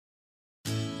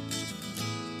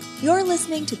You're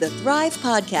listening to the Thrive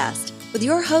Podcast with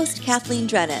your host, Kathleen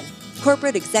Drennan,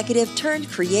 corporate executive turned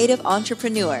creative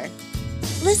entrepreneur.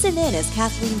 Listen in as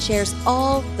Kathleen shares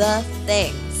all the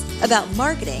things about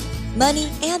marketing, money,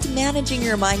 and managing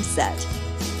your mindset.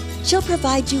 She'll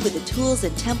provide you with the tools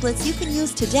and templates you can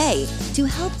use today to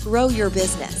help grow your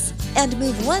business and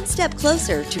move one step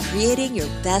closer to creating your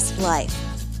best life.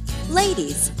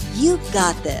 Ladies, you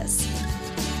got this.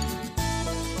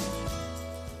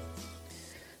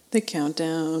 The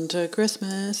countdown to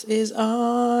Christmas is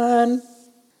on.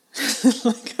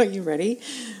 Are you ready?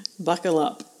 Buckle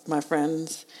up, my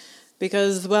friends.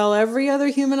 Because while every other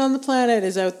human on the planet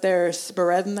is out there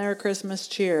spreading their Christmas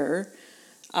cheer,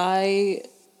 I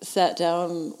sat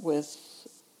down with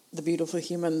the beautiful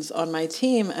humans on my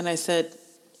team and I said,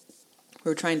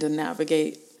 we're trying to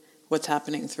navigate what's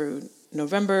happening through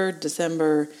November,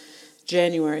 December,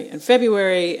 January, and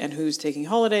February, and who's taking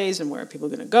holidays and where are people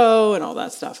going to go and all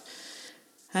that stuff.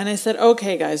 And I said,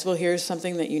 okay, guys, well, here's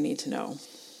something that you need to know.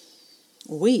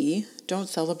 We don't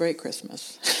celebrate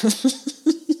Christmas.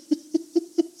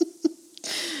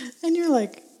 And you're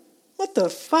like, what the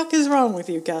fuck is wrong with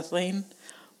you, Kathleen?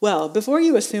 Well, before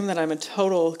you assume that I'm a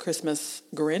total Christmas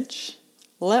Grinch,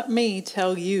 let me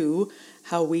tell you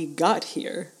how we got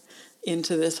here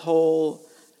into this whole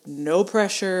no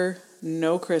pressure,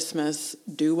 no Christmas,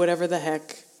 do whatever the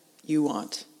heck you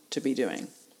want to be doing.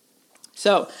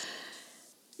 So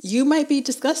you might be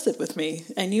disgusted with me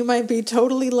and you might be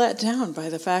totally let down by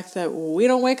the fact that we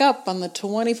don't wake up on the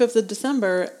 25th of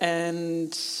December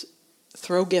and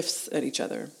throw gifts at each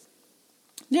other.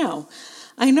 Now,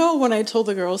 I know when I told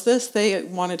the girls this, they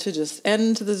wanted to just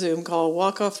end the Zoom call,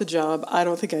 walk off the job. I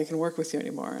don't think I can work with you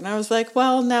anymore. And I was like,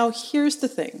 well, now here's the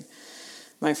thing,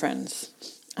 my friends.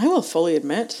 I will fully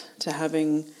admit to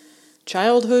having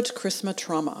childhood Christmas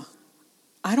trauma.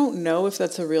 I don't know if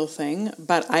that's a real thing,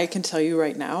 but I can tell you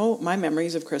right now, my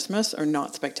memories of Christmas are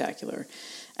not spectacular.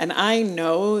 And I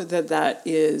know that that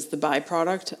is the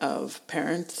byproduct of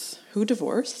parents who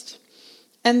divorced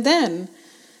and then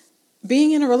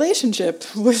being in a relationship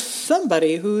with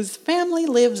somebody whose family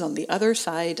lives on the other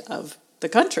side of the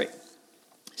country.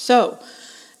 So,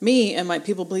 me and my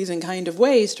people-pleasing kind of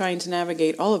ways trying to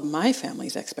navigate all of my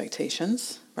family's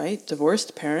expectations, right?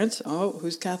 Divorced parents, oh,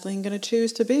 who's Kathleen going to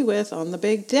choose to be with on the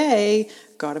big day?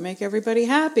 Got to make everybody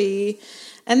happy.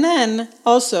 And then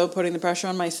also putting the pressure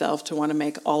on myself to want to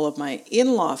make all of my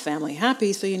in-law family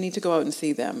happy, so you need to go out and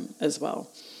see them as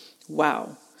well.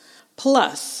 Wow.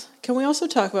 Plus, can we also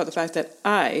talk about the fact that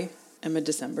I am a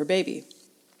December baby?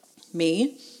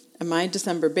 Me and my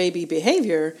December baby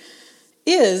behavior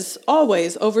is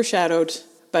always overshadowed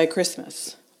by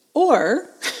Christmas. Or,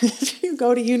 if you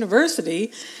go to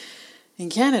university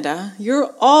in Canada,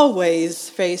 you're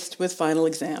always faced with final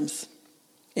exams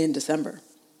in December.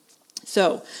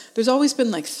 So, there's always been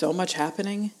like so much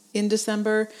happening in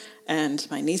December, and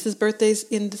my niece's birthday's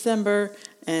in December,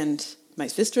 and my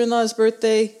sister-in-law's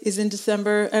birthday is in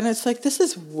December, and it's like, this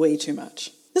is way too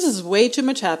much. This is way too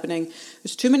much happening.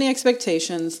 There's too many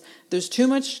expectations. There's too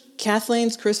much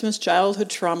Kathleen's Christmas childhood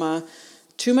trauma,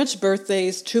 too much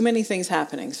birthdays, too many things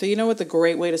happening. So you know what the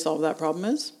great way to solve that problem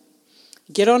is?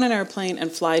 Get on an airplane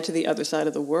and fly to the other side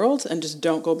of the world and just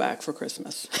don't go back for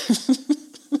Christmas.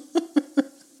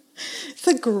 It's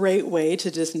a great way to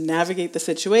just navigate the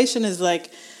situation is like,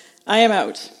 I am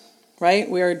out. Right?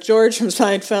 We are George from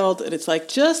Seinfeld, and it's like,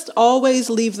 just always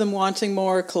leave them wanting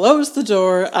more, close the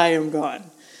door, I am gone.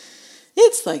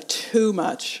 It's like too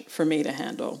much for me to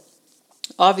handle.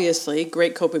 Obviously,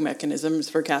 great coping mechanisms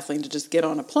for Kathleen to just get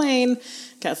on a plane.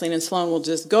 Kathleen and Sloan will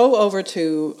just go over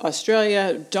to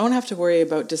Australia, don't have to worry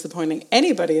about disappointing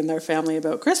anybody in their family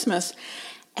about Christmas.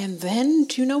 And then,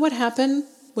 do you know what happened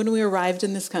when we arrived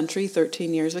in this country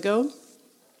 13 years ago?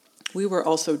 We were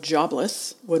also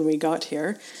jobless when we got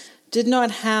here. Did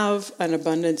not have an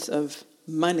abundance of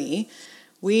money.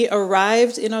 We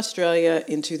arrived in Australia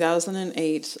in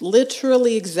 2008,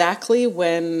 literally exactly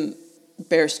when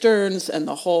Bear Stearns and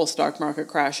the whole stock market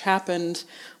crash happened.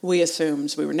 We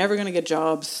assumed we were never going to get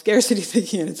jobs, scarcity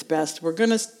thinking at its best, we're going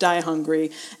to die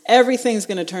hungry, everything's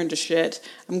going to turn to shit,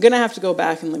 I'm going to have to go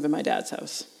back and live in my dad's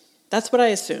house. That's what I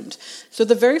assumed. So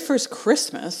the very first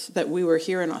Christmas that we were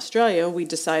here in Australia, we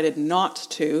decided not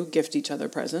to gift each other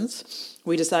presents.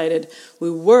 We decided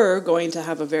we were going to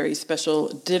have a very special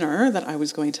dinner that I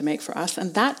was going to make for us,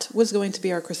 and that was going to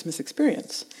be our Christmas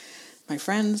experience. My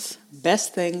friends,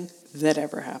 best thing that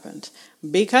ever happened.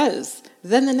 Because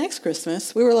then the next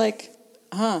Christmas, we were like,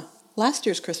 last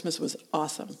year's Christmas was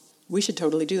awesome. We should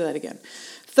totally do that again.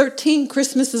 13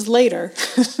 Christmases later,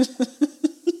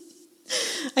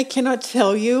 I cannot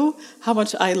tell you how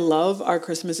much I love our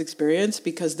Christmas experience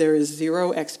because there is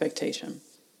zero expectation.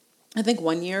 I think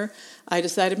one year I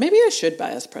decided maybe I should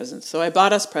buy us presents. So I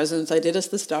bought us presents, I did us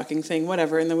the stocking thing,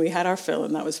 whatever, and then we had our fill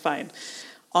and that was fine.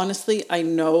 Honestly, I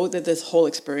know that this whole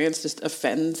experience just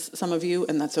offends some of you,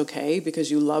 and that's okay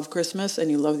because you love Christmas and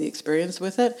you love the experience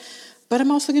with it. But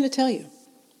I'm also going to tell you,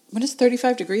 when it's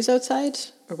 35 degrees outside,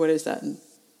 or what is that in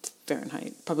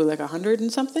Fahrenheit? Probably like 100 and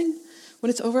something. When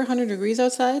it's over 100 degrees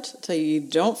outside, I'll tell you, you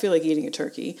don't feel like eating a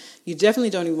turkey. You definitely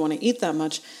don't even want to eat that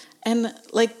much. And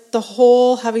like the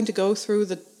whole having to go through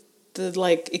the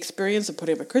like experience of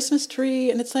putting up a Christmas tree,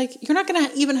 and it's like, you're not going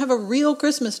to even have a real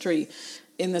Christmas tree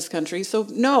in this country. So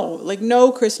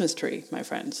no Christmas tree, my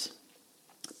friends.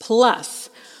 Plus,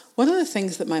 one of the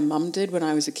things that my mom did when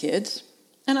I was a kid,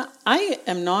 and I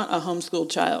am not a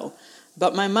homeschooled child,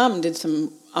 but my mom did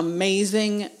some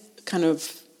amazing kind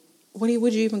of,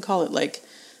 would you even call it, like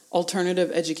alternative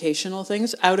educational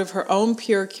things out of her own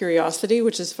pure curiosity,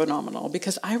 which is phenomenal.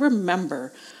 Because I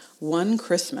remember one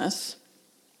Christmas,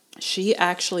 she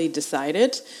actually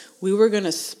decided we were going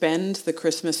to spend the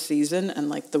Christmas season and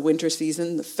like the winter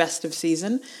season, the festive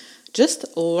season,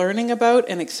 just learning about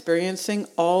and experiencing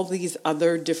all these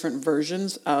other different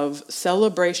versions of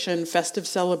celebration, festive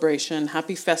celebration,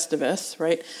 happy Festivus,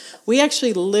 right? We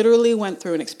actually literally went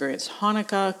through and experienced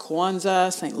Hanukkah,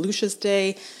 Kwanzaa, St. Lucia's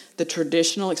Day, the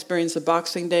traditional experience of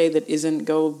Boxing Day that isn't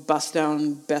go bust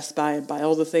down Best Buy and buy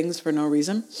all the things for no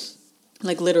reason.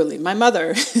 Like literally, my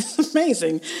mother is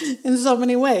amazing in so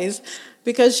many ways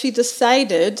because she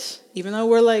decided, even though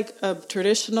we're like a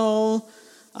traditional,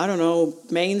 I don't know,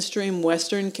 mainstream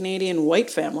Western Canadian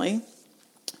white family,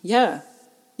 yeah,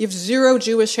 you have zero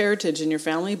Jewish heritage in your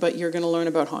family, but you're going to learn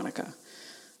about Hanukkah.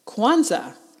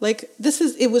 Kwanzaa,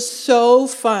 it was so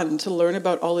fun to learn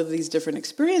about all of these different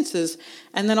experiences,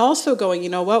 and then also going, you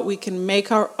know what, we can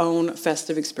make our own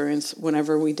festive experience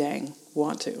whenever we dang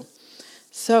want to.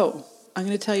 So I'm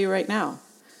going to tell you right now,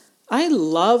 I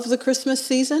love the Christmas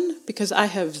season because I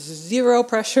have zero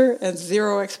pressure and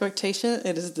zero expectation.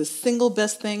 It is the single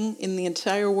best thing in the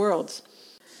entire world.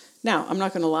 Now, I'm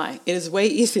not going to lie. It is way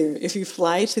easier if you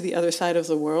fly to the other side of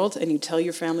the world and you tell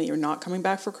your family you're not coming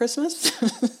back for Christmas.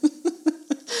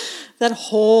 That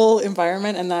whole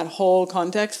environment and that whole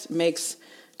context makes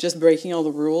just breaking all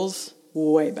the rules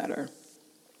way better.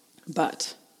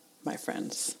 But, my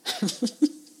friends,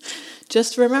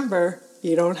 just remember,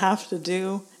 you don't have to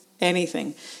do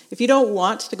anything. If you don't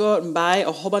want to go out and buy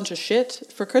a whole bunch of shit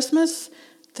for Christmas,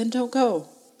 then don't go.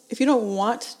 If you don't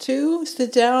want to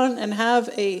sit down and have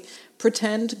a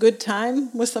pretend good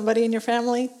time with somebody in your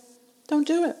family, don't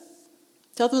do it.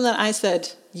 Tell them that I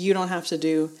said you don't have to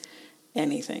do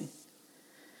anything.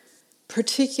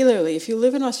 Particularly if you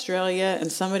live in Australia and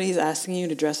somebody's asking you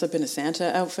to dress up in a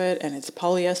Santa outfit and it's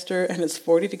polyester and it's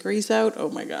 40 degrees out, oh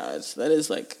my gosh, that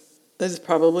is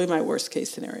probably my worst case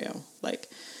scenario.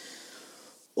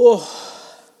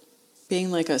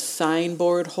 Being like a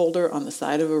signboard holder on the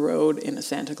side of a road in a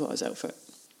Santa Claus outfit.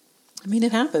 I mean,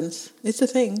 it happens. It's a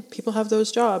thing. People have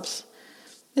those jobs.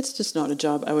 It's just not a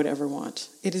job I would ever want.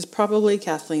 It is probably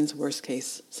Kathleen's worst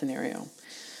case scenario,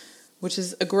 which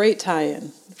is a great tie-in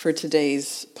for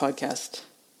today's podcast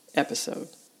episode.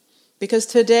 Because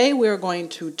today we're going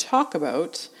to talk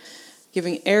about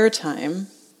giving airtime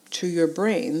to your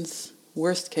brain's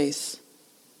worst case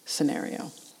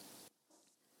scenario.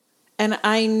 And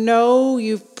I know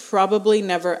you've probably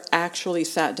never actually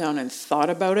sat down and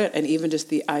thought about it, and even just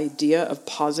the idea of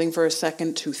pausing for a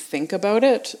second to think about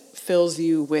it fills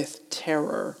you with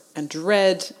terror and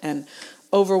dread and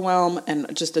overwhelm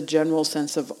and just a general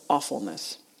sense of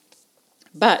awfulness.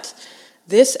 But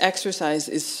this exercise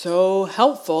is so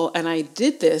helpful, and I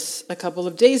did this a couple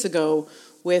of days ago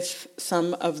with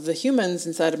some of the humans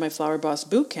inside of my Flower Boss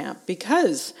Bootcamp,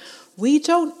 because we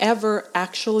don't ever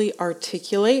actually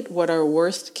articulate what our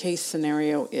worst case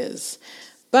scenario is.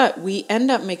 But we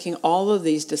end up making all of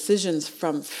these decisions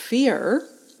from fear,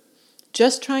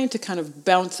 just trying to kind of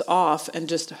bounce off and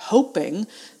just hoping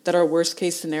that our worst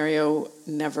case scenario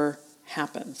never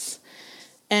happens.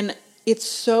 And it's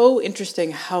so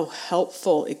interesting how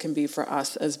helpful it can be for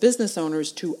us as business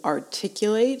owners to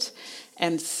articulate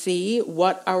and see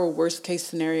what our worst case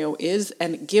scenario is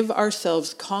and give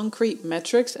ourselves concrete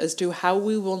metrics as to how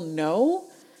we will know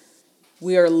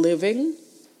we are living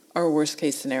our worst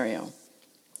case scenario.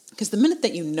 Because the minute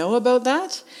that you know about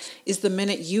that is the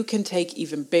minute you can take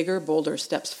even bigger, bolder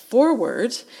steps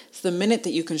forward. It's the minute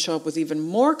that you can show up with even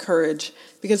more courage,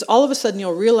 because all of a sudden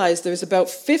you'll realize there's about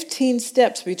 15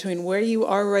 steps between where you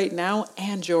are right now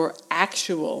and your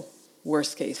actual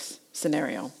worst case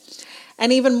scenario.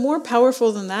 And even more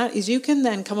powerful than that is you can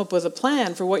then come up with a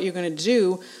plan for what you're going to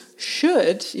do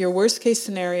should your worst case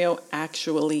scenario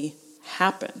actually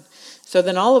happen. So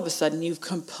then all of a sudden you've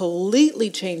completely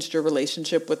changed your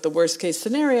relationship with the worst case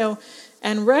scenario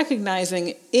and recognizing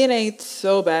it ain't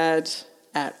so bad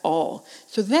at all.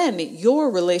 So then your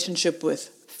relationship with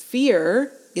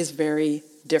fear is very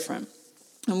different.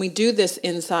 And we do this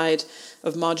inside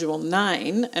of Module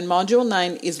 9. And Module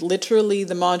 9 is literally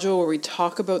the module where we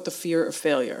talk about the fear of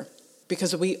failure,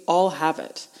 because we all have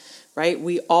it, right?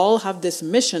 We all have this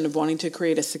mission of wanting to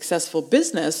create a successful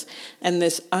business and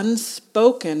this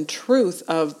unspoken truth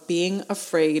of being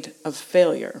afraid of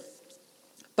failure.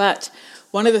 But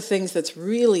one of the things that's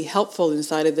really helpful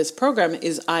inside of this program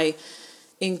is I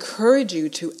encourage you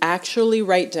to actually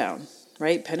write down,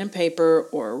 right? Pen and paper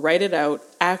or write it out,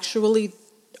 actually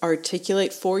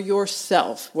articulate for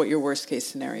yourself what your worst case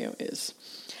scenario is.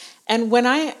 And when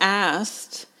I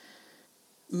asked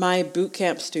my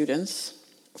bootcamp students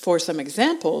for some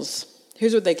examples,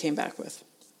 here's what they came back with.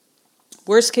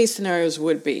 Worst case scenarios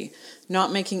would be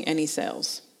not making any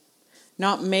sales,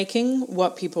 not making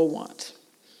what people want,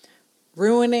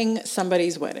 ruining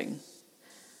somebody's wedding.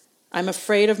 I'm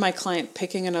afraid of my client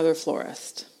picking another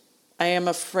florist. I am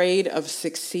afraid of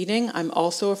succeeding. I'm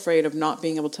also afraid of not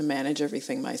being able to manage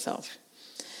everything myself.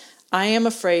 I am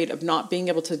afraid of not being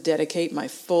able to dedicate my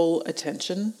full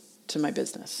attention to my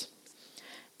business.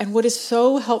 And what is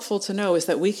so helpful to know is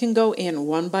that we can go in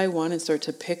one by one and start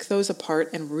to pick those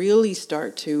apart and really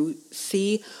start to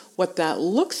see what that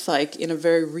looks like in a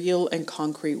very real and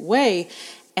concrete way,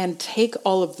 and take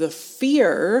all of the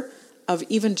fear of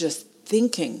even just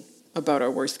thinking about our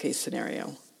worst case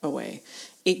scenario away.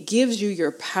 It gives you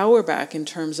your power back in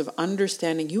terms of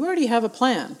understanding you already have a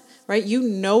plan, right? You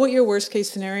know what your worst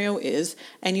case scenario is,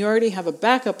 and you already have a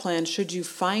backup plan should you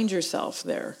find yourself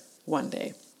there one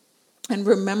day. And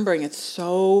remembering, it's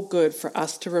so good for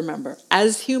us to remember,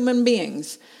 as human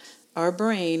beings, our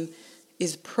brain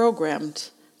is programmed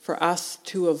for us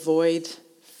to avoid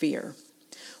fear.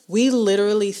 We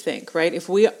literally think, right? If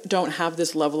we don't have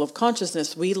this level of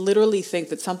consciousness, we literally think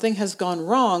that something has gone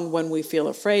wrong when we feel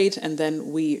afraid, and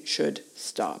then we should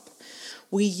stop.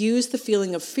 We use the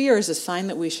feeling of fear as a sign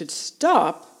that we should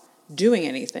stop doing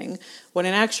anything, when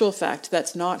in actual fact,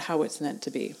 that's not how it's meant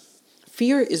to be.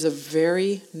 Fear is a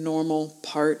very normal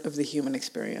part of the human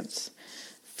experience.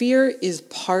 Fear is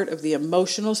part of the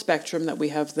emotional spectrum that we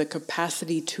have the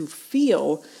capacity to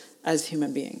feel as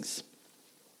human beings.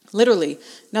 Literally,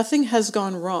 nothing has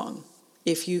gone wrong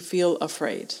if you feel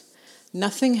afraid.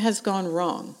 Nothing has gone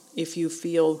wrong if you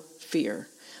feel fear.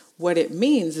 What it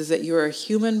means is that you're a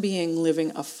human being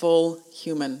living a full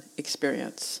human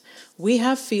experience. We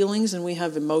have feelings and we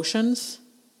have emotions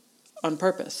on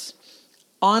purpose.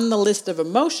 On the list of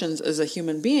emotions as a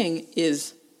human being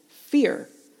is fear,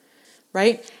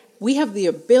 right? We have the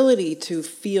ability to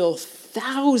feel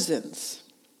thousands.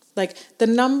 Like, the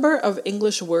number of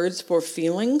English words for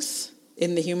feelings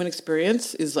in the human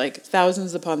experience is like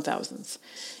thousands upon thousands.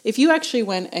 If you actually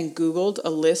went and Googled a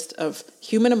list of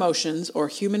human emotions or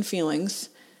human feelings,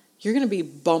 you're going to be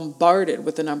bombarded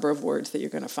with the number of words that you're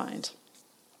going to find,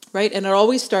 right? And it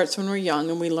always starts when we're young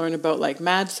and we learn about like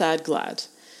mad, sad, glad.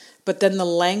 But then the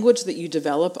language that you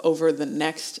develop over the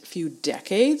next few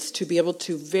decades to be able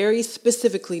to very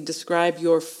specifically describe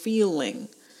your feeling,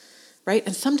 right?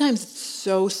 And sometimes it's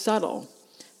so subtle.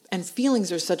 And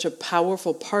feelings are such a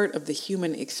powerful part of the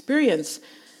human experience.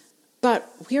 But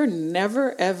we are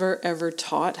never, ever, ever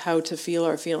taught how to feel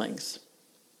our feelings.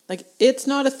 Like, it's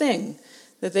not a thing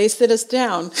that they sit us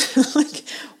down. Like,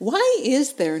 why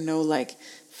is there no, like,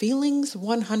 feelings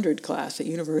 100 class at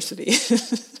university?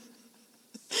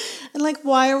 And, like,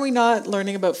 why are we not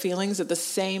learning about feelings at the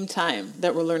same time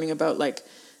that we're learning about, like,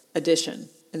 addition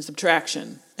and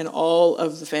subtraction and all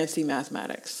of the fancy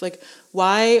mathematics? Like,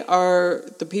 why are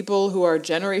the people who are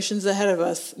generations ahead of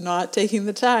us not taking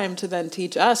the time to then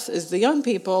teach us as the young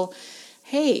people,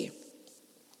 hey,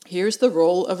 here's the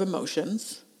role of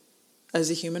emotions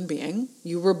as a human being.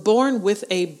 You were born with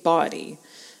a body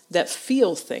that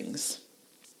feels things,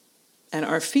 and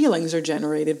our feelings are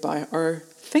generated by our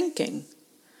thinking.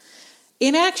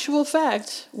 In actual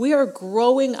fact, we are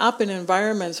growing up in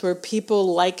environments where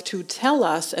people like to tell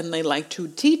us and they like to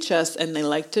teach us and they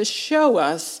like to show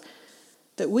us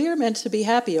that we are meant to be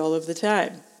happy all of the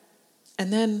time.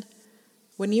 And then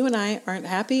when you and I aren't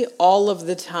happy all of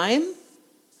the time,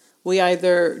 we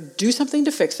either do something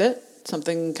to fix it,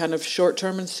 something kind of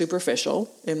short-term and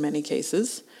superficial in many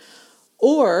cases,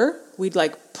 or we'd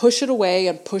like push it away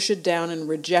and push it down and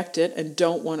reject it and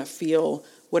don't want to feel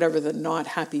whatever the not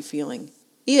happy feeling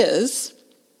is,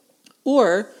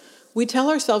 or we tell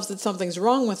ourselves that something's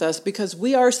wrong with us because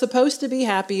we are supposed to be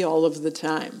happy all of the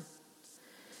time.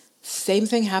 Same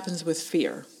thing happens with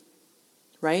fear,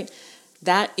 right?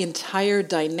 That entire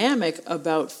dynamic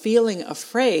about feeling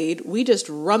afraid, we just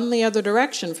run the other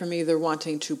direction from either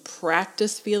wanting to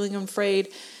practice feeling afraid,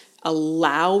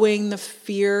 allowing the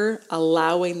fear,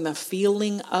 allowing the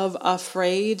feeling of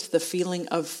afraid, the feeling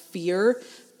of fear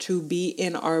to be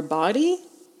in our body.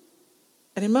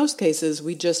 And in most cases,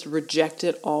 we just reject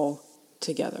it all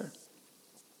together.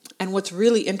 And what's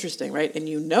really interesting, right, and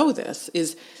you know this,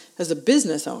 is as a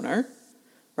business owner,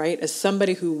 right, as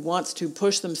somebody who wants to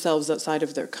push themselves outside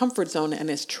of their comfort zone and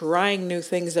is trying new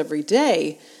things every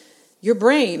day, your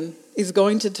brain is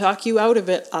going to talk you out of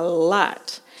it a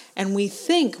lot. And we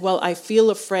think, well, I feel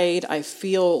afraid, I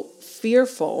feel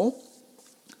fearful,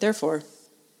 therefore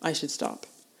I should stop,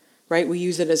 right? We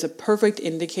use it as a perfect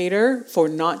indicator for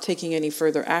not taking any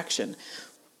further action,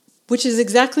 which is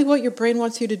exactly what your brain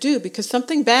wants you to do, because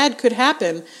something bad could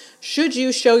happen should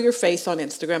you show your face on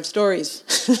Instagram stories.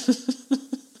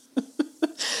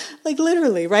 Like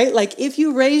literally, right? Like if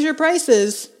you raise your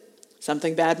prices,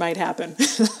 something bad might happen.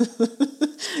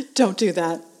 Don't do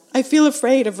that. I feel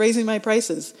afraid of raising my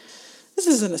prices. This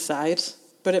is an aside,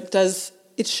 but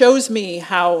it shows me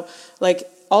how like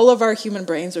all of our human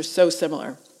brains are so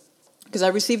similar. Because I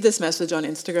received this message on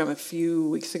Instagram a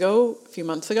few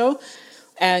months ago,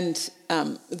 and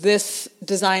this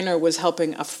designer was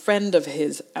helping a friend of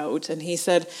his out, and he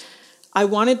said, I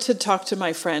wanted to talk to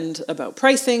my friend about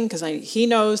pricing because he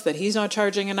knows that he's not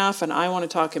charging enough, and I want to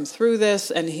talk him through this.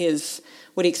 And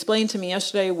what he explained to me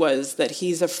yesterday was that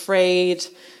he's afraid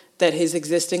that his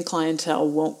existing clientele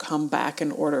won't come back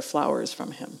and order flowers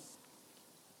from him.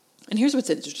 And here's what's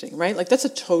interesting, right? Like that's a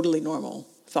totally normal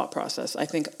thought process I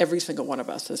think every single one of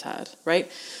us has had,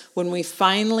 right? When we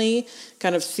finally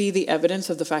kind of see the evidence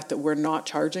of the fact that we're not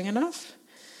charging enough,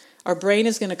 our brain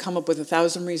is going to come up with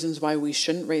 1,000 reasons why we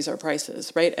shouldn't raise our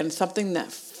prices, right? And something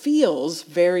that feels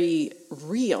very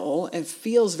real and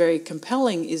feels very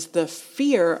compelling is the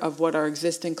fear of what our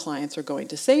existing clients are going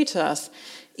to say to us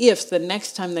if the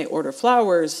next time they order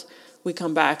flowers, we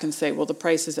come back and say, well, the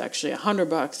price is actually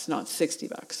 $100, not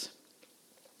 $60,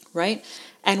 right?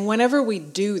 And whenever we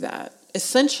do that,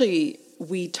 essentially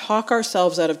we talk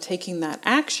ourselves out of taking that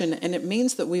action, and it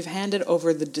means that we've handed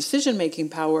over the decision-making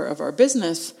power of our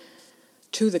business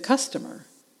to the customer,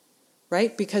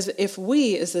 right? Because if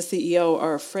we, as the CEO,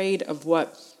 are afraid of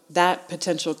what that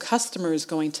potential customer is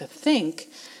going to think,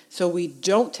 so we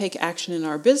don't take action in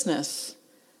our business,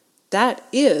 that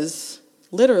is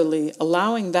literally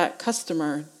allowing that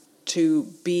customer to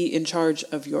be in charge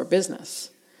of your business.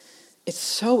 It's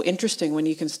so interesting when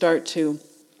you can start to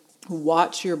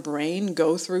watch your brain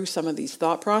go through some of these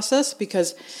thought process,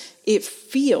 because it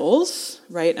feels,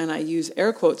 right, and I use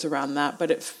air quotes around that,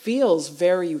 but it feels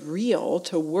very real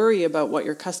to worry about what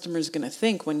your customer is going to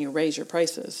think when you raise your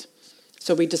prices.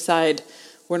 So we decide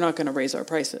we're not going to raise our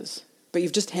prices, but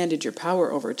you've just handed your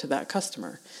power over to that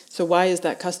customer. So why is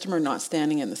that customer not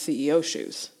standing in the CEO's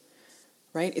shoes?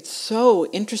 Right? It's so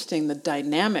interesting, the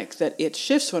dynamic that it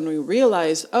shifts when we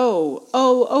realize,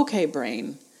 okay,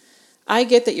 brain, I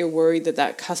get that you're worried that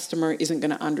that customer isn't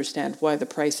going to understand why the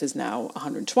price is now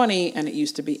 $120 and it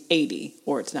used to be $80,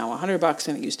 or it's now $100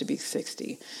 and it used to be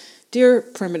 $60. Dear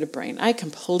primitive brain, I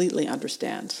completely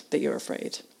understand that you're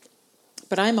afraid.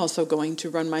 But I'm also going to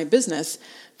run my business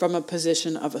from a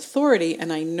position of authority,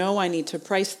 and I know I need to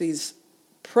price these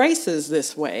prices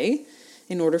this way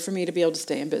in order for me to be able to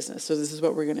stay in business. So this is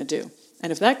what we're going to do.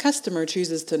 And if that customer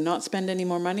chooses to not spend any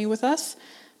more money with us,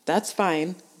 that's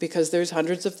fine, because there's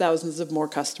hundreds of thousands of more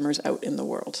customers out in the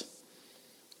world.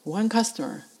 One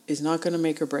customer is not going to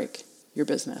make or break your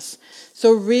business.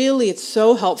 So really, it's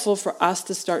so helpful for us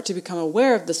to start to become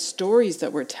aware of the stories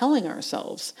that we're telling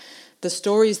ourselves, the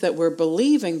stories that we're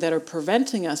believing that are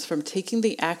preventing us from taking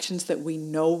the actions that we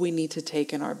know we need to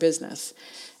take in our business.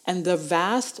 And the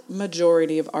vast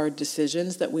majority of our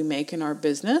decisions that we make in our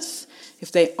business,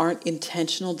 if they aren't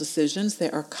intentional decisions,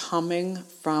 they are coming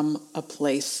from a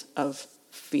place of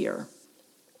fear.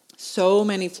 So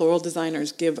many floral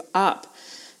designers give up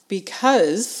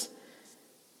because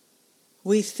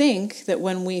we think that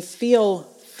when we feel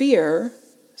fear,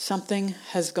 something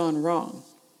has gone wrong.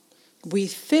 We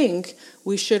think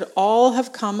we should all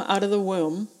have come out of the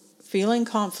womb feeling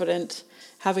confident,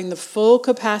 having the full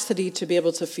capacity to be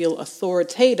able to feel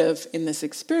authoritative in this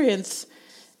experience,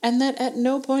 and that at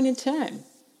no point in time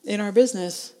in our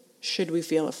business should we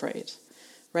feel afraid,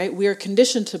 right? We are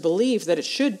conditioned to believe that it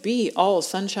should be all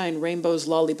sunshine, rainbows,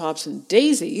 lollipops, and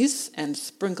daisies, and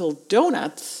sprinkled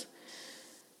donuts,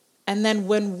 And then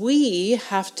when we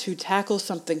have to tackle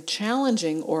something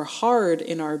challenging or hard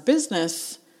in our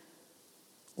business,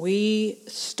 we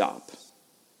stop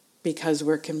because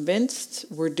we're convinced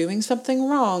we're doing something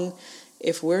wrong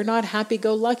if we're not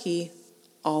happy-go-lucky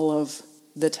all of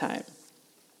the time.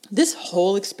 This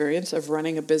whole experience of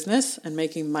running a business and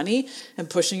making money and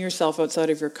pushing yourself outside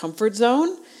of your comfort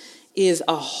zone is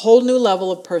a whole new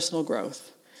level of personal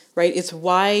growth, right? It's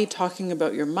why talking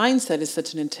about your mindset is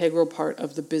such an integral part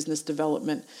of the business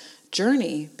development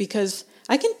journey, because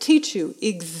I can teach you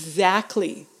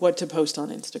exactly what to post on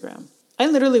Instagram. I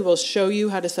literally will show you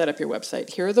how to set up your website.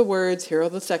 Here are the words, here are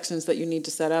the sections that you need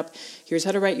to set up. Here's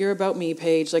how to write your About Me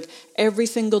page. Like every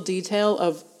single detail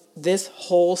of this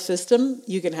whole system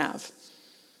you can have.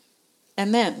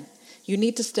 And then you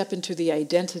need to step into the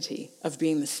identity of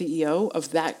being the CEO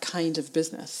of that kind of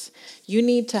business. You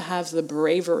need to have the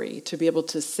bravery to be able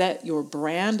to set your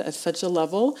brand at such a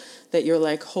level that you're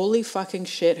like, holy fucking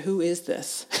shit, who is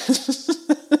this?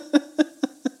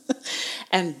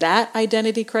 And that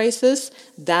identity crisis,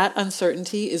 that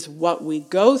uncertainty is what we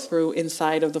go through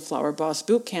inside of the Flower Boss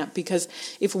Bootcamp. Because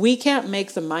if we can't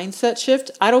make the mindset shift,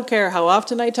 I don't care how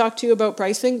often I talk to you about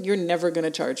pricing, you're never going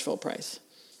to charge full price.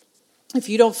 If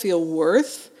you don't feel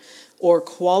worth or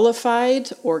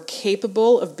qualified or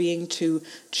capable of being to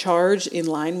charge in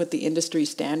line with the industry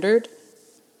standard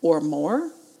or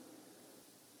more,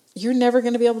 you're never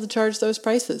going to be able to charge those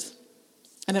prices.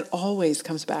 And it always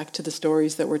comes back to the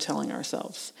stories that we're telling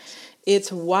ourselves.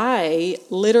 It's why,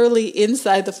 literally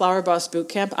inside the Flower Boss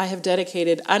Bootcamp, I have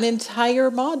dedicated an entire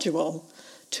module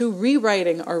to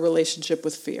rewriting our relationship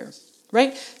with fear,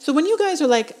 right? So when you guys are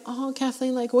like, oh,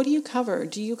 Kathleen, like, what do you cover?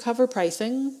 Do you cover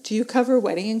pricing? Do you cover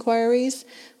wedding inquiries?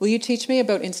 Will you teach me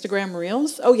about Instagram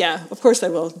Reels? Oh, yeah, of course I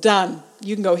will. Done.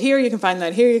 You can go here, you can find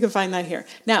that here, you can find that here.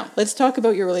 Now, let's talk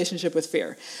about your relationship with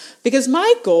fear. Because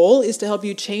my goal is to help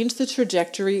you change the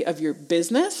trajectory of your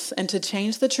business and to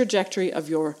change the trajectory of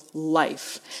your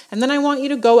life. And then I want you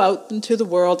to go out into the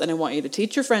world and I want you to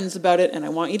teach your friends about it and I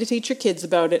want you to teach your kids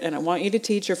about it and I want you to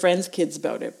teach your friends' kids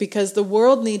about it, because the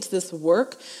world needs this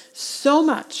work so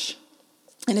much.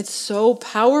 And it's so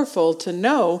powerful to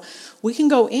know we can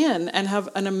go in and have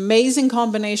an amazing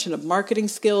combination of marketing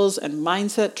skills and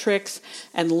mindset tricks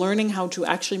and learning how to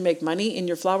actually make money in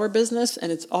your flower business.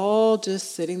 And it's all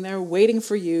just sitting there waiting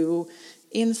for you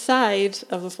inside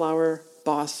of the Flower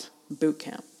Boss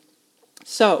Bootcamp.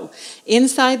 So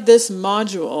inside this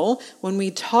module, when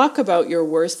we talk about your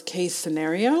worst case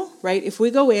scenario, right, if we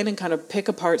go in and kind of pick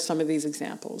apart some of these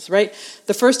examples, right,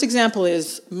 the first example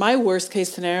is my worst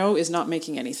case scenario is not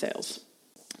making any sales.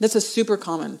 That's a super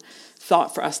common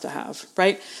thought for us to have,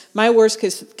 right? My worst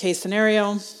case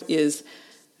scenario is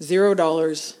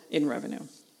 $0 in revenue.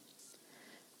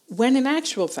 When in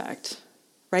actual fact,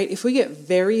 right, if we get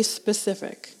very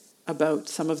specific about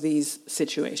some of these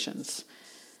situations,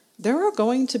 there are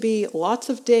going to be lots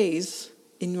of days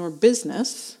in your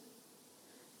business,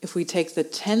 if we take the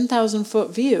 10,000 foot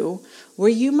view,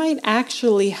 where you might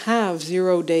actually have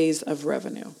 0 days of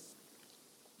revenue.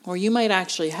 Or you might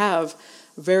actually have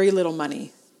very little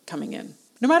money coming in,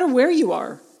 no matter where you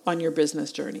are on your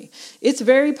business journey. It's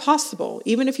very possible,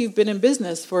 even if you've been in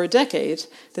business for a decade,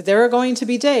 that there are going to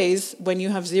be days when you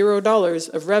have $0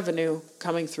 of revenue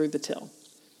coming through the till.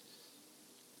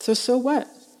 So what?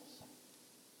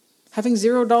 Having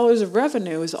 $0 of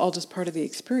revenue is all just part of the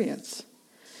experience.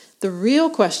 The real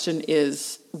question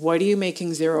is, what are you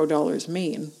making $0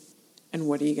 mean? And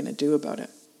what are you going to do about it?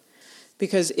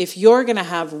 Because if you're going to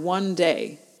have 1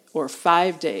 day or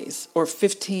 5 days or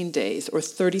 15 days or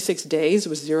 36 days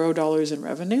with $0 in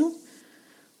revenue,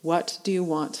 what do you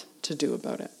want to do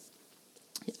about it?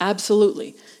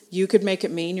 Absolutely. You could make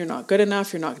it mean you're not good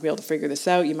enough, you're not going to be able to figure this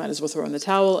out, you might as well throw in the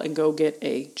towel and go get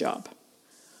a job.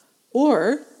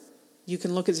 Or you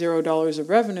can look at $0 of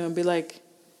revenue and be like,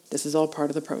 this is all part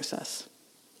of the process.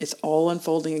 It's all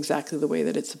unfolding exactly the way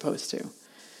that it's supposed to.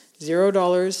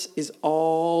 $0 is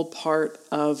all part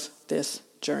of this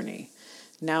journey.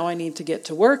 Now I need to get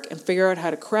to work and figure out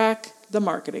how to crack the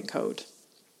marketing code.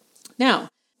 Now,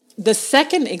 the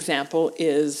second example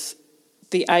is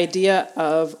the idea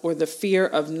of, or the fear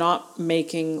of not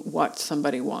making what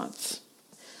somebody wants.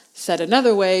 Said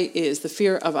another way is the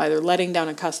fear of either letting down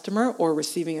a customer or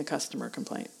receiving a customer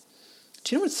complaint.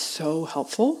 Do you know what's so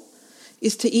helpful?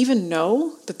 Is to even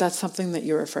know that that's something that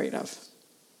you're afraid of.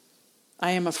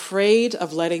 I am afraid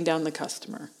of letting down the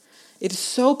customer. It is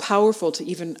so powerful to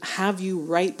even have you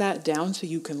write that down so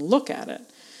you can look at it,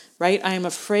 right? I am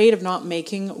afraid of not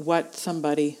making what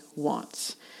somebody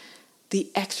wants. The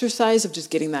exercise of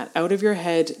just getting that out of your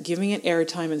head, giving it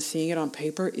airtime and seeing it on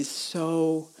paper is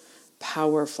so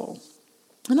powerful.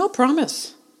 And I'll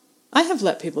promise, I have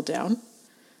let people down.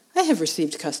 I have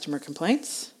received customer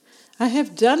complaints. I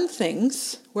have done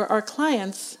things where our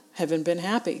clients haven't been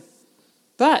happy.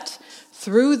 But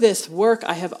through this work,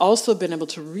 I have also been able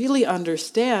to really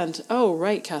understand, oh,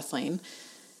 right, Kathleen,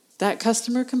 that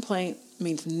customer complaint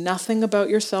means nothing about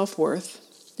your self-worth.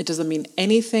 It doesn't mean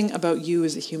anything about you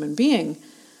as a human being.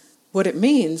 What it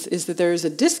means is that there is a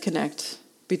disconnect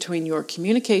between your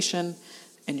communication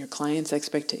and your client's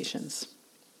expectations.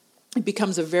 It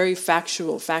becomes a very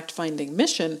factual, fact-finding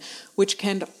mission, which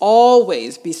can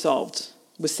always be solved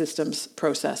with systems,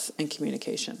 process, and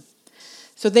communication.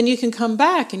 So then you can come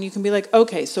back and you can be like,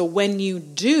 okay, so when you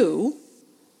do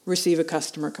receive a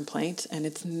customer complaint, and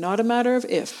it's not a matter of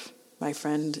if, my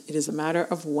friend, it is a matter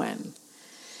of when.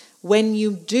 When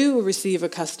you do receive a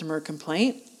customer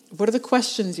complaint, what are the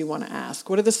questions you want to ask?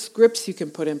 What are the scripts you can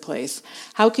put in place?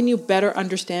 How can you better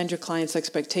understand your client's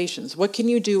expectations? What can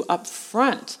you do up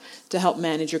front to help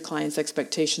manage your client's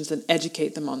expectations and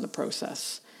educate them on the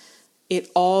process? It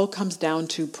all comes down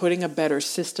to putting a better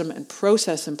system and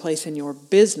process in place in your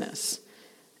business,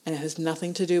 and it has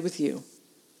nothing to do with you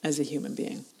as a human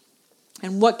being.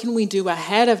 And what can we do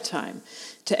ahead of time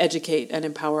to educate and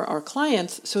empower our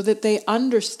clients so that they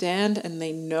understand and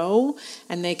they know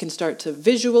and they can start to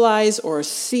visualize or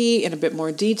see in a bit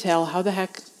more detail how the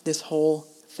heck this whole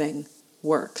thing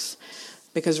works?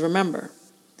 Because remember,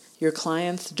 your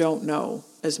clients don't know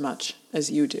as much as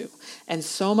you do. And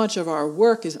so much of our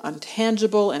work is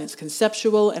untangible and it's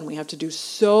conceptual, and we have to do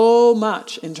so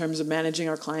much in terms of managing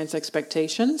our clients'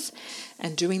 expectations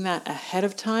and doing that ahead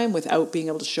of time without being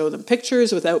able to show them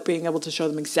pictures, without being able to show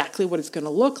them exactly what it's going to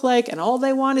look like, and all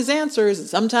they want is answers, and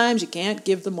sometimes you can't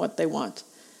give them what they want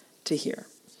to hear.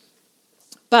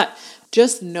 But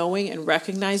just knowing and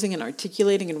recognizing and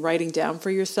articulating and writing down for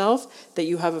yourself that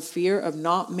you have a fear of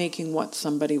not making what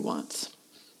somebody wants.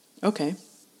 Okay,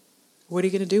 what are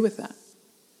you going to do with that?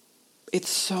 It's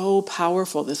so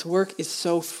powerful. This work is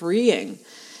so freeing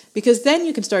because then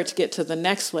you can start to get to the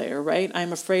next layer, right?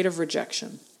 I'm afraid of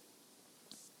rejection,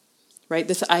 right?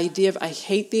 This idea of I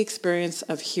hate the experience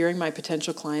of hearing my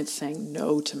potential clients saying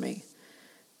no to me.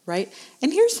 Right?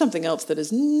 And here's something else that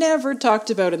is never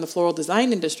talked about in the floral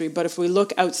design industry, but if we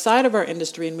look outside of our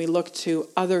industry and we look to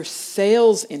other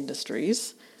sales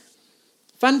industries,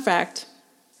 fun fact,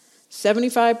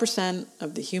 75%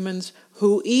 of the humans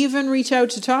who even reach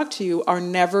out to talk to you are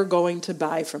never going to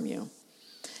buy from you.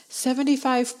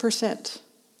 75%.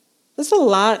 That's a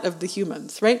lot of the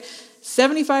humans, right?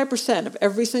 75% of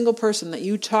every single person that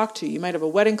you talk to, you might have a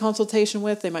wedding consultation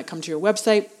with, they might come to your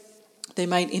website, they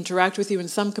might interact with you in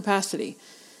some capacity.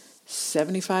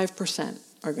 75%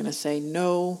 are going to say,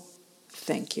 no,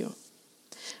 thank you.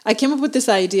 I came up with this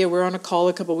idea. We were on a call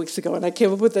a couple weeks ago, and I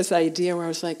came up with this idea where I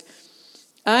was like,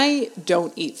 I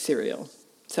don't eat cereal.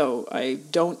 So I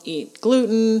don't eat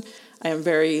gluten. I am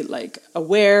very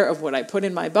aware of what I put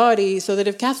in my body so that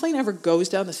if Kathleen ever goes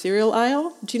down the cereal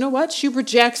aisle, do you know what? She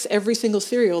rejects every single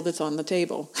cereal that's on the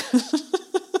table.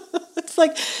 It's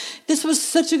like, this was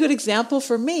such a good example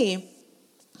for me.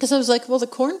 Because I was like, well, the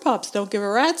Corn Pops don't give a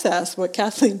rat's ass what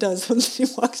Kathleen does when she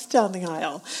walks down the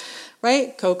aisle,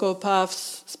 right? Cocoa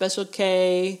Puffs, Special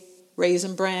K,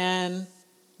 Raisin Bran,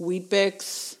 Wheat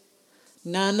Bix.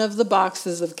 None of the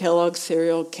boxes of Kellogg's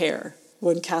cereal care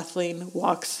when Kathleen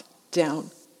walks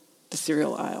down the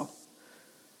cereal aisle.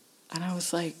 And I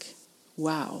was like,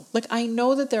 wow. I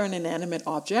know that they're an inanimate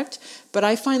object, but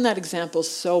I find that example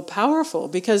so powerful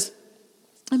because,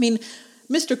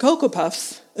 Mr. Cocoa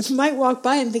Puffs might walk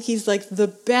by and think he's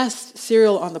the best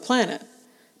cereal on the planet.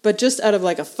 But just out of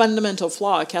a fundamental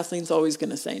flaw, Kathleen's always going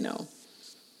to say no.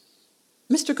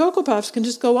 Mr. Cocoa Puffs can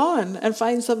just go on and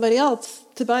find somebody else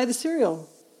to buy the cereal.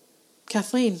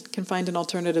 Kathleen can find an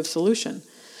alternative solution,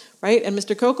 right? And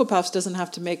Mr. Cocoa Puffs doesn't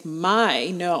have to make my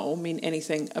no mean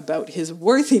anything about his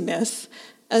worthiness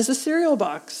as a cereal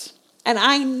box. And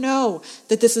I know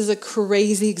that this is a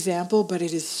crazy example, but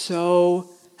it is so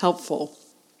helpful.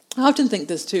 I often think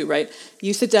this too, right?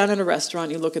 You sit down in a restaurant,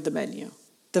 you look at the menu.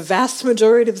 The vast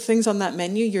majority of the things on that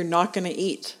menu, you're not going to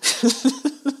eat.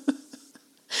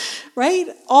 Right?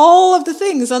 All of the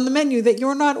things on the menu that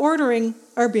you're not ordering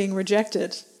are being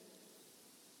rejected.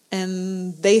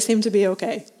 And they seem to be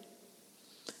okay.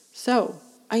 So,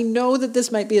 I know that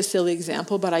this might be a silly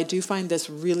example, but I do find this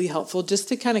really helpful just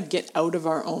to kind of get out of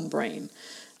our own brain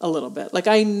a little bit.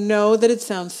 I know that it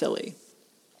sounds silly.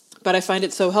 But I find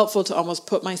it so helpful to almost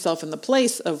put myself in the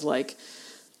place of the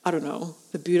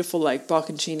beautiful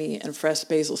bocconcini and fresh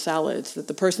basil salads that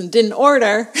the person didn't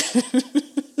order.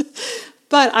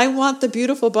 But I want the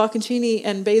beautiful bocconcini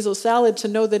and basil salad to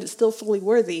know that it's still fully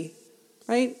worthy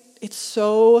right? It's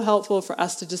so helpful for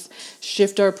us to just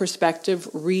shift our perspective,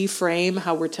 reframe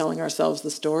how we're telling ourselves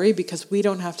the story, because we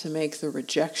don't have to make the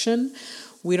rejection,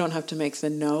 we don't have to make the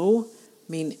no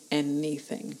mean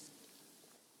anything.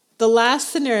 The last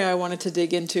scenario I wanted to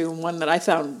dig into, and one that I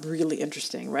found really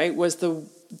interesting, right, was the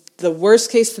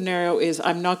worst case scenario is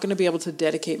I'm not going to be able to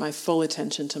dedicate my full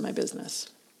attention to my business.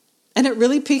 And it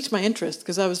really piqued my interest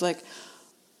because I was like,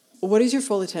 what is your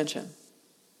full attention?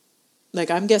 Like,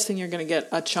 I'm guessing you're going to get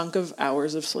a chunk of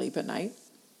hours of sleep at night,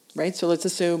 right? So let's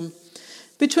assume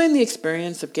between the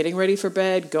experience of getting ready for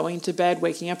bed, going to bed,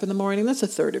 waking up in the morning, that's a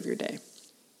third of your day.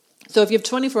 So if you have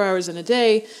 24 hours in a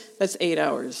day, that's 8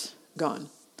 hours gone.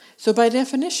 So by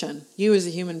definition, you as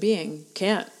a human being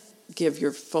can't give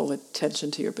your full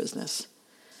attention to your business.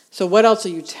 So what else are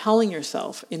you telling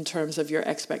yourself in terms of your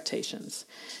expectations?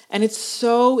 And it's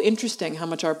so interesting how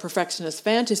much our perfectionist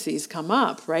fantasies come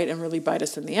up, right, and really bite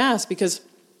us in the ass, because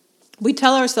we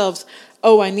tell ourselves,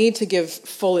 oh, I need to give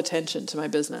full attention to my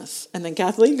business. And then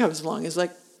Kathleen comes along and is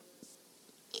like,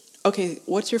 okay,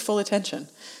 what's your full attention?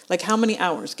 Like, how many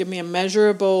hours? Give me a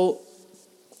measurable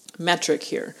metric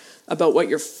here about what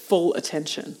your full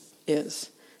attention is.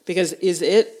 Because is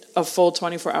it a full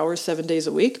 24 hours, 7 days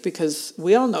a week? Because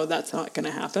we all know that's not going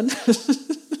to happen.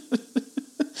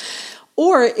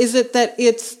 Or is it that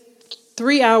it's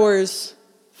 3 hours,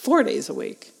 4 days a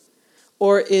week?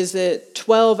 Or is it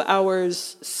 12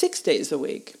 hours, 6 days a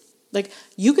week? Like,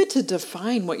 you get to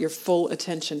define what your full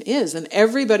attention is. And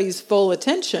everybody's full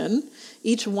attention,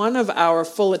 each one of our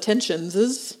full attentions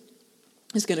is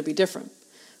going to be different.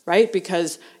 Right?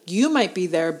 Because you might be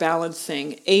there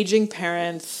balancing aging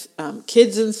parents,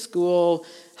 kids in school,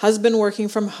 husband working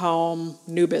from home,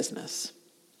 new business.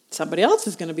 Somebody else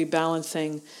is going to be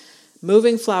balancing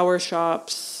moving flower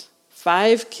shops,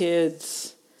 5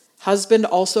 kids, husband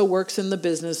also works in the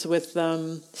business with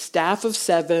them, staff of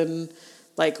 7.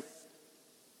 Like,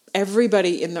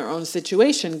 everybody in their own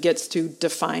situation gets to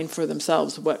define for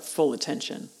themselves what full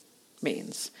attention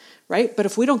means. Right? But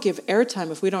if we don't give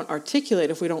airtime, if we don't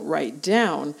articulate, if we don't write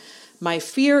down, my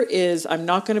fear is I'm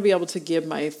not going to be able to give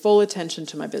my full attention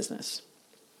to my business.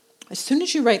 As soon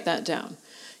as you write that down,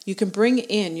 you can bring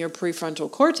in your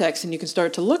prefrontal cortex and you can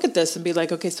start to look at this and be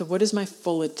like, okay, so what is my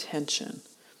full attention?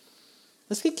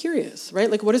 Let's get curious,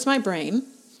 right? Like, what does my brain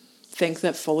think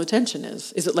that full attention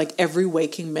is? Is it like every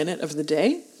waking minute of the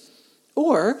day?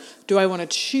 Or do I want to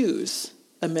choose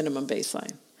a minimum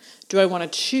baseline? Do I want to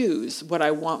choose what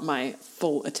I want my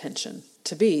full attention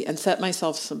to be and set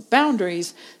myself some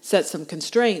boundaries, set some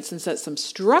constraints, and set some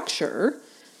structure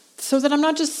so that I'm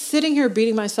not just sitting here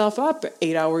beating myself up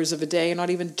 8 hours of a day and not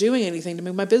even doing anything to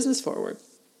move my business forward?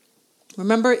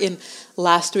 Remember in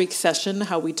last week's session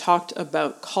how we talked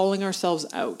about calling ourselves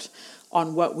out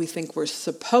on what we think we're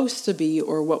supposed to be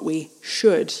or what we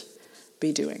should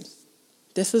be doing?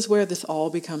 This is where this all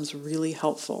becomes really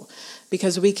helpful,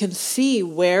 because we can see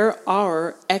where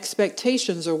our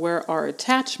expectations or where our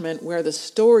attachment, where the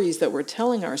stories that we're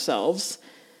telling ourselves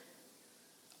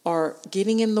are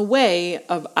getting in the way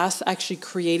of us actually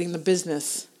creating the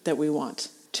business that we want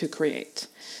to create.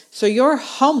 So your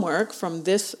homework from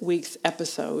this week's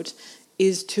episode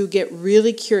is to get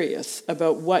really curious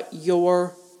about what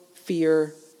your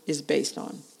fear is based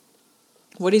on.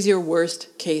 What is your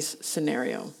worst case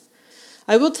scenario?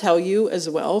 I will tell you as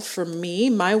well, for me,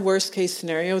 my worst case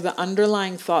scenario, the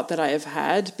underlying thought that I have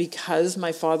had, because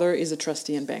my father is a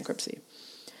trustee in bankruptcy,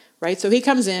 right? So he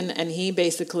comes in and he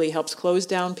basically helps close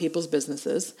down people's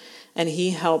businesses, and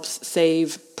he helps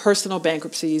save personal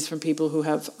bankruptcies from people who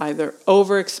have either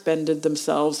overexpended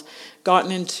themselves,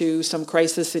 gotten into some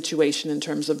crisis situation in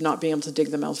terms of not being able to dig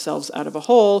themselves out of a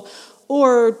hole,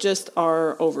 or just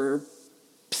are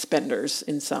overspenders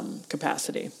in some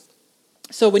capacity.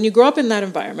 So when you grow up in that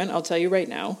environment, I'll tell you right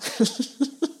now,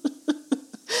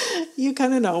 you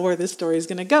kind of know where this story is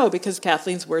going to go, because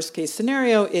Kathleen's worst case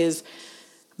scenario is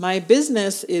my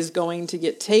business is going to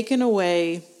get taken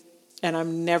away and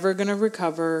I'm never going to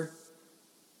recover.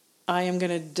 I am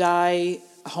going to die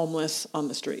homeless on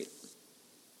the street.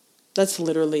 That's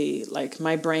literally, like,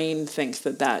 my brain thinks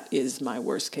that that is my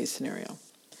worst case scenario.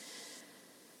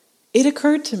 It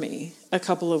occurred to me a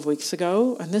couple of weeks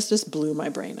ago, and this just blew my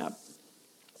brain up.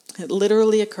 It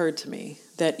literally occurred to me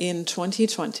that in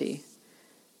 2020,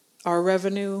 our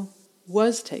revenue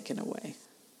was taken away.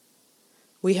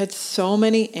 We had so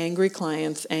many angry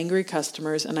clients, angry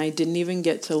customers, and I didn't even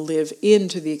get to live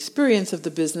into the experience of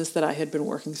the business that I had been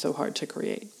working so hard to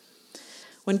create.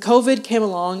 When COVID came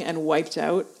along and wiped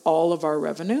out all of our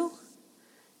revenue,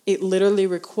 it literally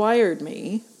required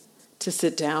me to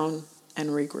sit down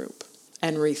and regroup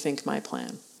and rethink my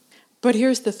plan. But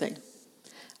here's the thing.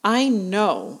 I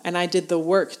know, and I did the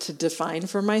work to define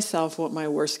for myself what my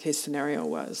worst case scenario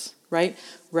was, right?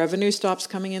 Revenue stops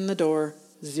coming in the door,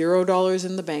 $0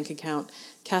 in the bank account.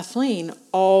 Kathleen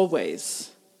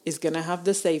always is going to have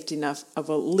the safety net of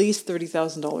at least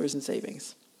 $30,000 in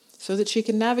savings so that she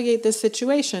can navigate this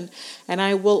situation. And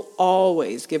I will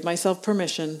always give myself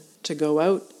permission to go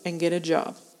out and get a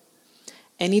job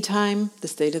anytime the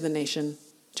state of the nation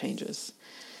changes.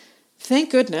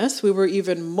 Thank goodness we were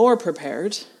even more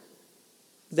prepared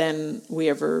than we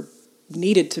ever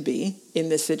needed to be in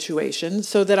this situation,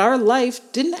 so that our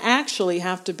life didn't actually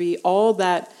have to be all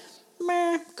that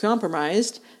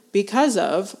compromised because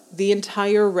of the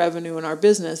entire revenue in our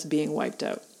business being wiped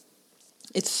out.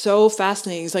 It's so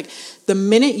fascinating. It's like the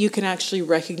minute you can actually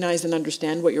recognize and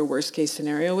understand what your worst case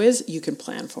scenario is, you can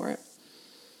plan for it.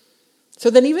 So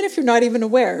then even if you're not even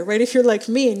aware, right, if you're like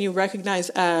me and you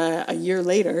recognize a year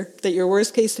later that your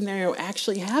worst case scenario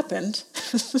actually happened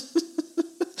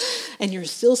and you're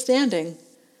still standing,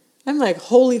 I'm like,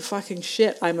 holy fucking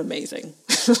shit, I'm amazing.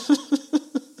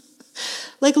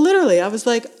 Like literally, I was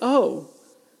like, oh,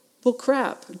 well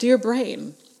crap, dear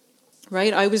brain,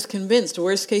 right? I was convinced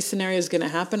worst case scenario is going to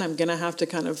happen. I'm going to have to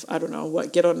kind of,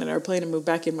 get on an airplane and move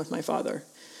back in with my father.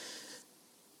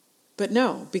 But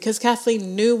no, because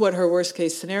Kathleen knew what her worst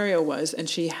case scenario was, and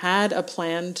she had a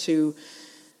plan to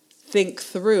think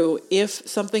through if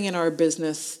something in our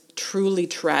business truly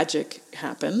tragic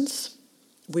happens,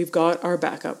 we've got our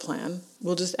backup plan.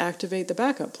 We'll just activate the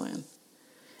backup plan.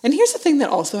 And here's the thing that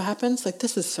also happens. Like,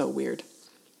 this is so weird.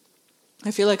 I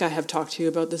feel like I have talked to you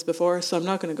about this before, so I'm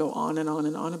not going to go on and on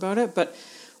and on about it. But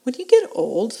when you get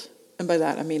old, and by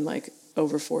that I mean like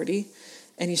over 40,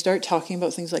 and you start talking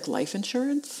about things like life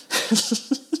insurance,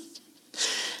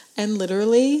 and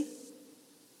literally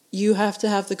you have to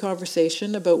have the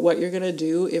conversation about what you're going to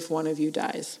do if one of you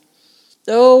dies.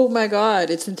 Oh my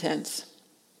God, it's intense,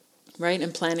 right?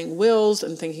 And planning wills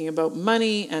and thinking about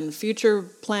money and future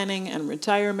planning and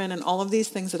retirement and all of these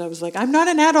things that I was like, I'm not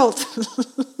an adult.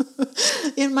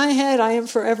 In my head, I am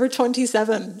forever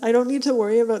 27. I don't need to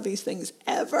worry about these things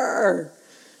ever.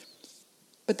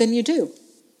 But then you do.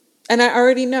 And I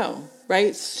already know,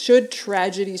 right? Should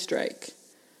tragedy strike,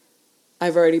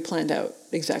 I've already planned out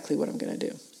exactly what I'm going to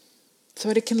do. So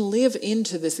I can live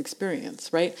into this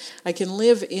experience, right? I can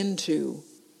live into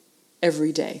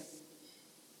every day.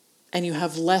 And you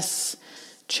have less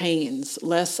chains,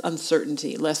 less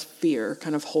uncertainty, less fear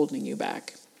kind of holding you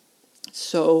back.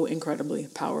 So incredibly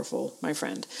powerful, my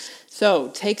friend. So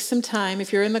take some time.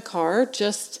 If you're in the car,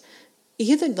 just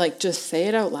say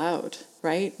it out loud,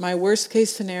 right? My worst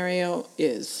case scenario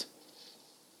is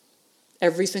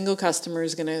every single customer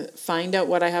is going to find out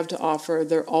what I have to offer.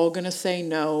 They're all going to say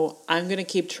no. I'm going to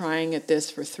keep trying at this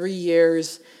for 3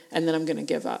 years, and then I'm going to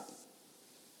give up.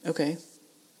 Okay,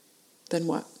 then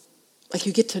what? Like,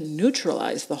 you get to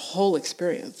neutralize the whole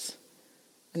experience.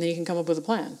 And then you can come up with a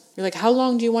plan. You're like, how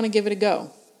long do you want to give it a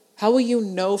go? How will you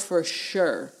know for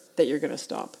sure that you're going to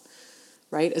stop?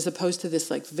 Right? As opposed to this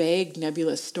like vague,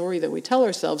 nebulous story that we tell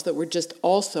ourselves that we're just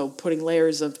also putting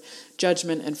layers of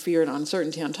judgment and fear and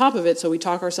uncertainty on top of it. So we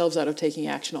talk ourselves out of taking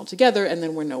action altogether, and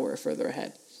then we're nowhere further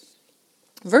ahead.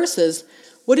 Versus,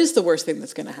 what is the worst thing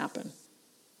that's going to happen?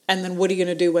 And then what are you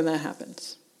going to do when that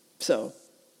happens? So,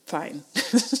 fine.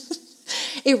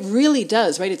 It really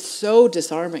does, right? It's so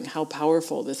disarming how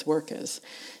powerful this work is.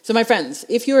 So my friends,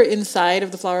 if you're inside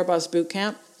of the Flower Boss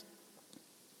Bootcamp,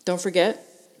 don't forget,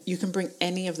 you can bring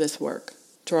any of this work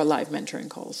to our live mentoring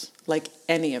calls, like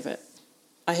any of it.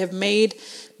 I have made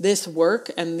this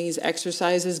work and these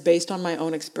exercises based on my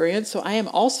own experience, so I am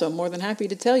also more than happy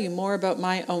to tell you more about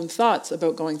my own thoughts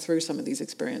about going through some of these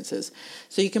experiences.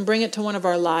 So you can bring it to one of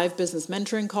our live business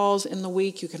mentoring calls in the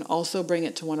week. You can also bring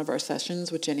it to one of our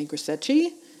sessions with Jenny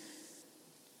Grissecci.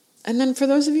 And then for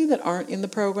those of you that aren't in the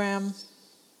program,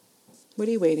 what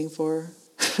are you waiting for?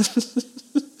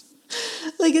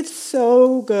 Like, it's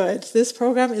so good. This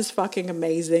program is fucking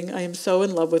amazing. I am so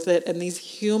in love with it. And these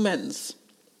humans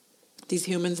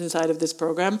inside of this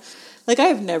program, like, I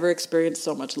have never experienced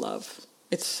so much love.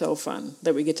 It's so fun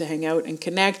that we get to hang out and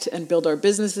connect and build our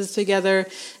businesses together.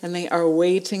 And they are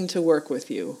waiting to work with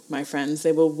you, my friends.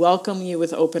 They will welcome you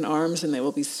with open arms, and they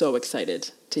will be so excited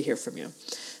to hear from you.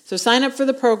 So sign up for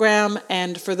the program,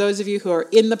 and for those of you who are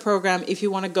in the program, if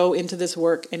you want to go into this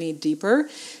work any deeper,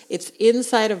 it's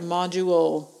inside of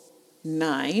Module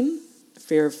 9,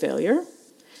 Fear of Failure.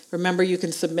 Remember, you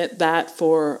can submit that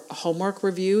for a homework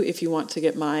review if you want to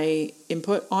get my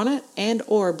input on it, and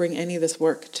or bring any of this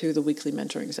work to the weekly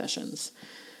mentoring sessions.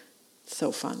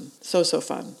 So fun. So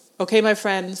fun. Okay, my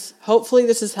friends, hopefully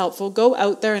this is helpful. Go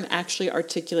out there and actually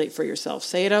articulate for yourself.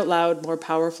 Say it out loud more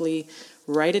powerfully.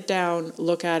 Write it down,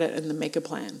 look at it, and then make a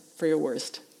plan for your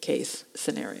worst case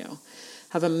scenario.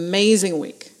 Have an amazing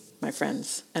week, my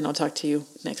friends, and I'll talk to you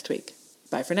next week.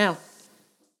 Bye for now.